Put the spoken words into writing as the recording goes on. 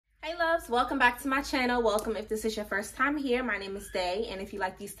loves, welcome back to my channel. Welcome if this is your first time here. My name is Day, and if you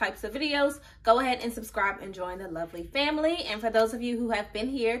like these types of videos, go ahead and subscribe and join the lovely family. And for those of you who have been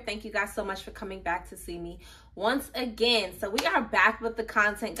here, thank you guys so much for coming back to see me once again. So we are back with the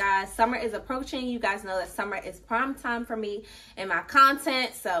content, guys. Summer is approaching. You guys know that summer is prime time for me and my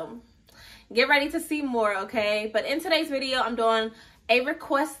content, so get ready to see more, okay? But in today's video, I'm doing a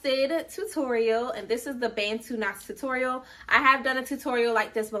requested tutorial, and this is the Bantu knots tutorial. I have done a tutorial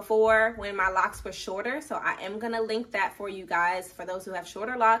like this before when my locks were shorter, so I am gonna link that for you guys for those who have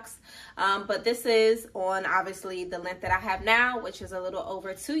shorter locks. But this is on obviously the length that I have now, which is a little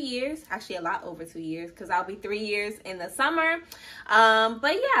over 2 years, actually a lot over 2 years, because I'll be 3 years in the summer.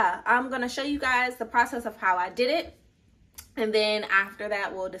 But yeah, I'm gonna show you guys the process of how I did it, and then after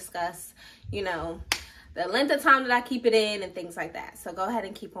that we'll discuss, you know, the length of time that I keep it in and things like that. So go ahead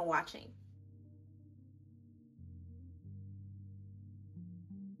and keep on watching.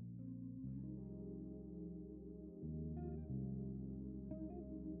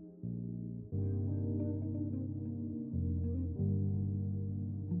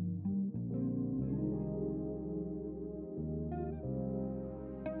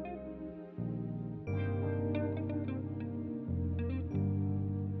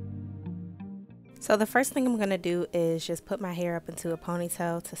 So the first thing I'm going to do is just put my hair up into a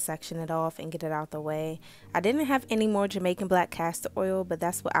ponytail to section it off and get it out the way. I didn't have any more Jamaican black castor oil, but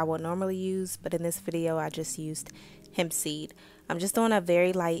that's what I would normally use. But in this video, I just used hemp seed. I'm just doing a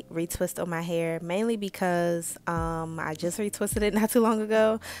very light retwist on my hair, mainly because I just retwisted it not too long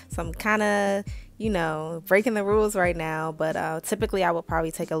ago. So I'm kind of, you know, breaking the rules right now. But typically I would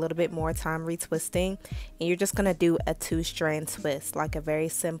probably take a little bit more time retwisting. And you're just going to do a 2-strand twist, like a very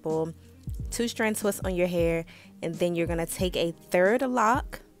simple 2-strand twist on your hair, and then you're going to take a third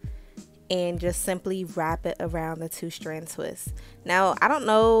lock and just simply wrap it around the 2-strand twist. Now, I don't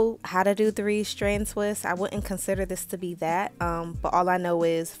know how to do 3-strand twists. I wouldn't consider this to be that, but all I know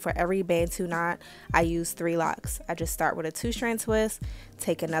is for every Bantu knot, I use 3 locks. I just start with a 2-strand twist,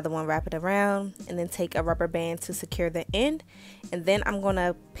 take another one, wrap it around, and then take a rubber band to secure the end, and then I'm going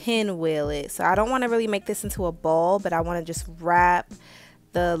to pinwheel it. So I don't want to really make this into a ball, but I want to just wrap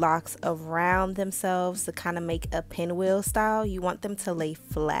the locks around themselves to kind of make a pinwheel style. You want them to lay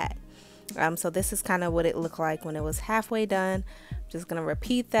flat. So this is kind of what it looked like when it was halfway done. I'm just gonna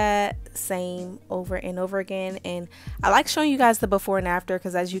repeat that same over and over again, and I like showing you guys the before and after,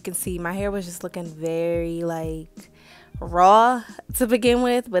 because as you can see, my hair was just looking very like raw to begin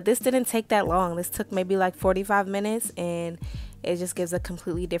with, but this didn't take that long. This took maybe like 45 minutes, and it just gives a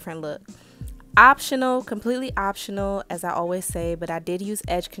completely different look. Optional, completely optional, as I always say, but I did use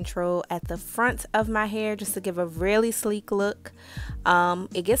edge control at the front of my hair just to give a really sleek look.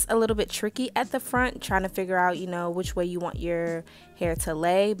 It gets a little bit tricky at the front trying to figure out, you know, which way you want your hair to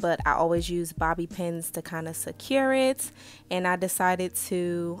lay, but I always use bobby pins to kind of secure it, and I decided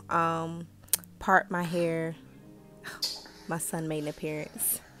to part my hair. My son made an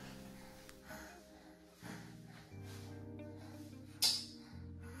appearance.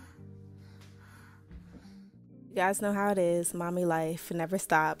 You guys know how it is, mommy life never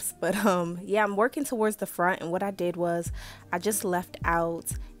stops. But yeah, I'm working towards the front, and what I did was I just left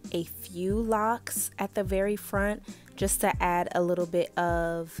out a few locks at the very front just to add a little bit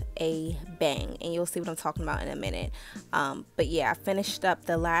of a bang, and you'll see what I'm talking about in a minute. But yeah, I finished up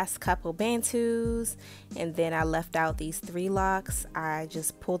the last couple Bantus, and then I left out these 3 locks. I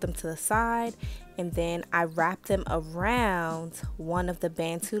just pulled them to the side, and then I wrapped them around one of the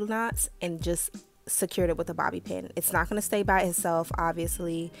Bantu knots and just secured it with a bobby pin. It's not going to stay by itself,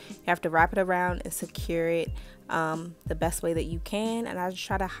 obviously. You have to wrap it around and secure it the best way that you can, and I just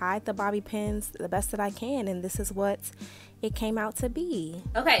try to hide the bobby pins the best that I can, and this is what it came out to be.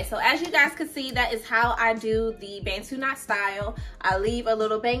 Okay, so as you guys can see, that is how I do the Bantu knot style. I leave a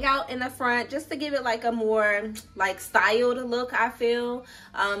little bang out in the front just to give it like a more like styled look, I feel.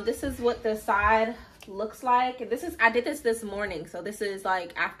 This is what the side looks like, and this is, I did this morning, so this is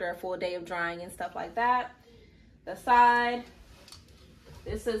like after a full day of drying and stuff like that. The side,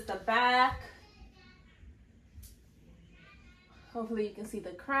 this is the back. Hopefully you can see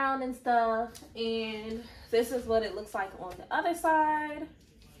the crown and stuff, and this is what it looks like on the other side.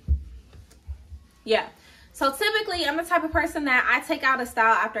 Yeah, so typically I'm the type of person that I take out a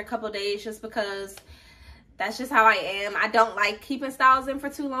style after a couple days just because that's just how I am. I don't like keeping styles in for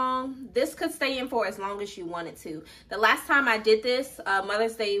too long. This could stay in for as long as you want it to. The last time I did this,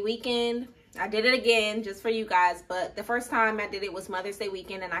 Mother's Day weekend, I did it again just for you guys, but the first time I did it was Mother's Day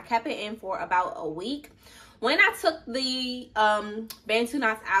weekend, and I kept it in for about a week. When I took the Bantu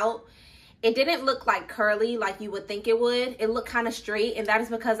knots out, it didn't look like curly like you would think it would. It looked kind of straight, and that is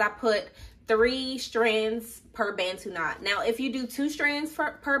because I put 3 strands per Bantu knot. Now, if you do 2 strands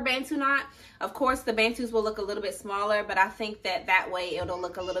per Bantu knot, of course the Bantus will look a little bit smaller, but I think that way it'll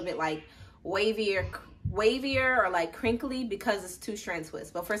look a little bit like wavier or like crinkly because it's 2 strand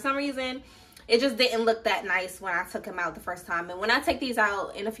twists. But for some reason, it just didn't look that nice when I took them out the first time. And when I take these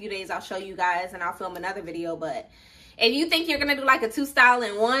out in a few days, I'll show you guys and I'll film another video. But if you think you're gonna do like a 2 style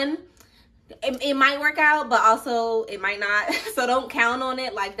in one, it might work out, but also it might not. So don't count on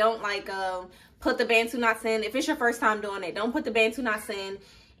it. Like, don't like put the Bantu knots in. If it's your first time doing it, don't put the Bantu knots in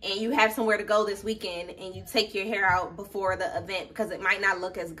and you have somewhere to go this weekend and you take your hair out before the event, because it might not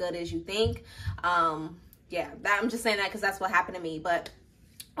look as good as you think. Yeah, I'm just saying that because that's what happened to me. But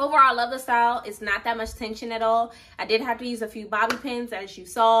overall, I love the style. It's not that much tension at all. I did have to use a few bobby pins, as you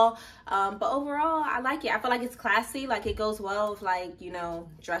saw. But overall, I like it. I feel like it's classy. Like, it goes well with, like, you know,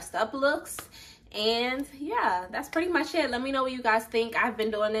 dressed up looks. And yeah, that's pretty much it. Let me know what you guys think. I've been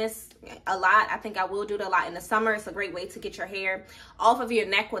doing this a lot. I think I will do it a lot in the summer. It's a great way to get your hair off of your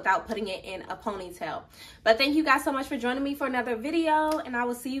neck without putting it in a ponytail. But thank you guys so much for joining me for another video, and I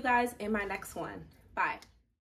will see you guys in my next one. Bye.